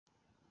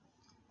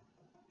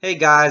Hey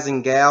guys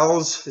and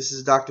gals, this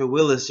is Dr.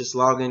 Willis just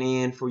logging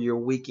in for your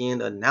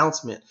weekend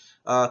announcement.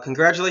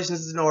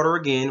 Congratulations is in order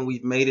again.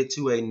 We've made it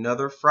to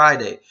another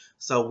Friday.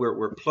 So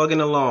we're plugging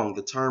along.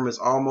 The term is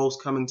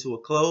almost coming to a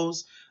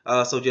close.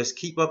 So just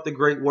keep up the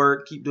great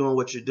work. Keep doing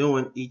what you're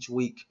doing each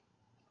week.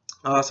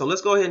 So let's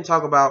go ahead and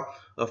talk about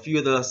a few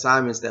of the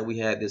assignments that we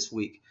had this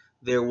week.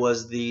 There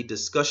was the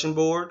discussion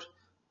board,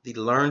 the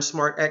Learn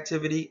Smart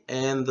activity,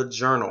 and the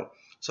journal.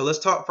 So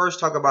let's first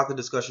talk about the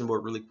discussion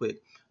board really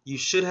quick. You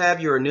should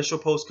have your initial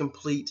post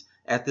complete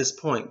at this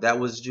point. That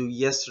was due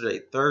yesterday,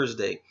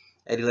 Thursday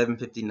at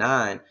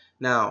 11:59.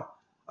 Now,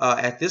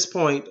 at this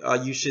point,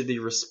 you should be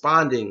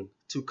responding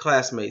to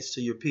classmates,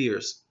 to your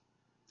peers.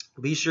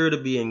 Be sure to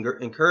be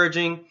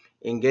encouraging,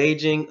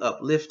 engaging,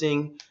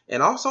 uplifting,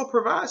 and also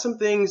provide some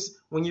things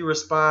when you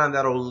respond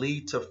that'll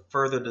lead to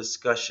further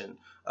discussion.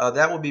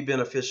 That will be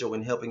beneficial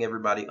in helping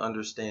everybody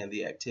understand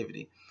the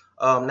activity.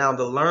 Now,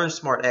 the Learn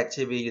Smart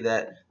activity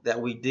that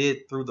we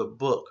did through the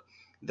book,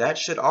 that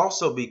should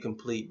also be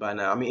complete by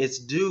now. I mean, it's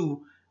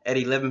due at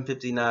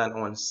 11:59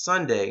 on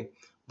Sunday,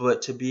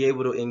 but to be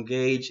able to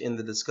engage in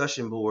the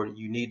discussion board,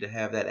 you need to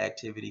have that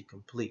activity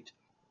complete.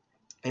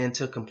 And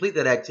to complete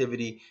that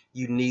activity,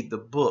 you need the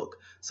book.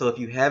 So if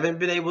you haven't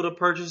been able to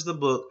purchase the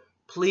book,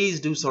 please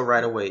do so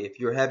right away. If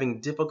you're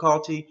having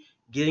difficulty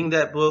getting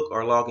that book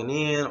or logging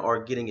in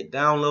or getting it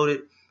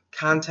downloaded,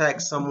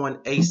 contact someone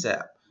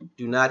ASAP.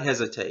 Do not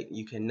hesitate.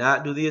 You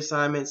cannot do the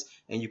assignments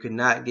and you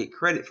cannot get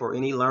credit for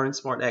any Learn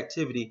Smart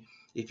activity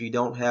if you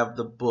don't have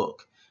the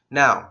book.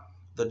 Now,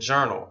 the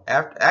journal.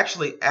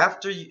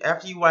 After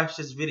you watch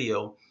this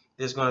video,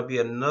 there's going to be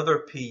another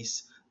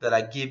piece that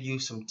I give you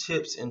some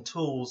tips and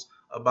tools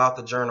about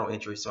the journal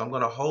entry. So I'm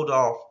going to hold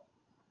off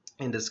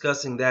in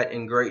discussing that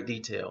in great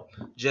detail.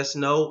 Just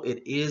know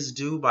it is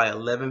due by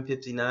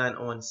 11:59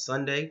 on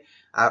Sunday.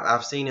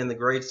 I've seen in the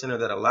Grade Center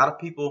that a lot of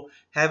people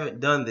haven't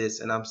done this,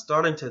 and I'm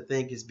starting to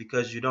think it's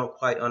because you don't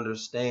quite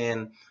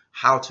understand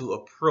how to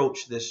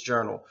approach this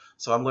journal.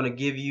 So I'm going to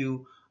give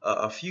you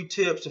a few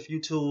tips, a few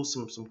tools,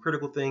 some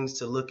critical things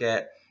to look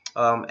at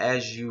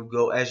as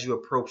you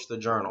approach the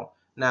journal.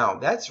 Now,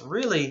 that's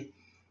really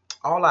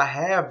all I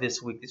have this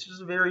week. This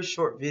was a very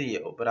short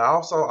video, but I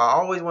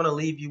always want to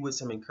leave you with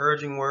some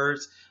encouraging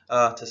words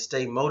to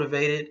stay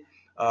motivated,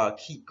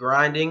 keep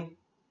grinding,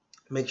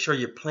 make sure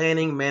you're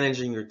planning,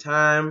 managing your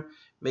time,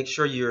 make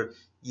sure you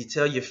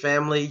tell your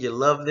family you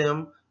love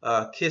them,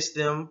 kiss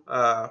them,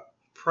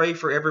 pray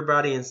for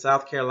everybody in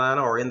South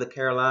Carolina or in the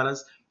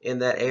Carolinas in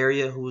that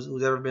area who's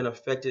ever been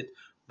affected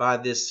by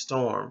this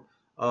storm,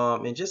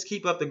 and just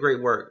keep up the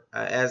great work.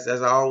 As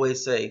I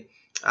always say,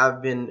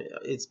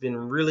 it's been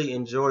really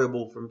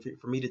enjoyable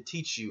for me to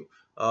teach you,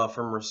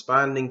 from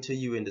responding to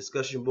you in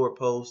discussion board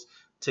posts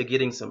to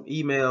getting some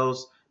emails,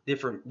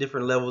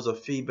 different levels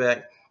of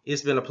feedback.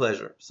 It's been a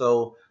pleasure.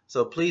 So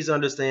please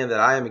understand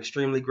that I am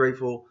extremely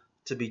grateful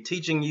to be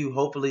teaching you.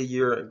 Hopefully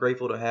you're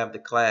grateful to have the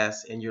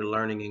class and you're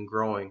learning and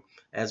growing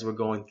as we're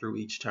going through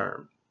each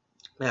term.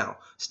 Now,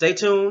 stay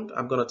tuned.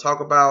 I'm going to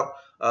talk about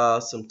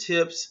some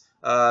tips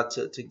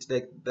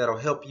that'll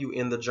help you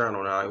in the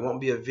journal. Now, it won't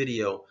be a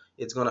video.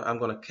 I'm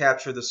going to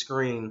capture the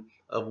screen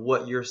of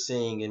what you're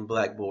seeing in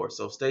Blackboard.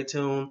 So stay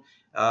tuned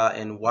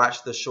and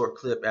watch the short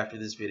clip after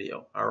this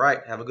video. All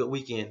right, have a good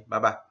weekend.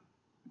 Bye-bye.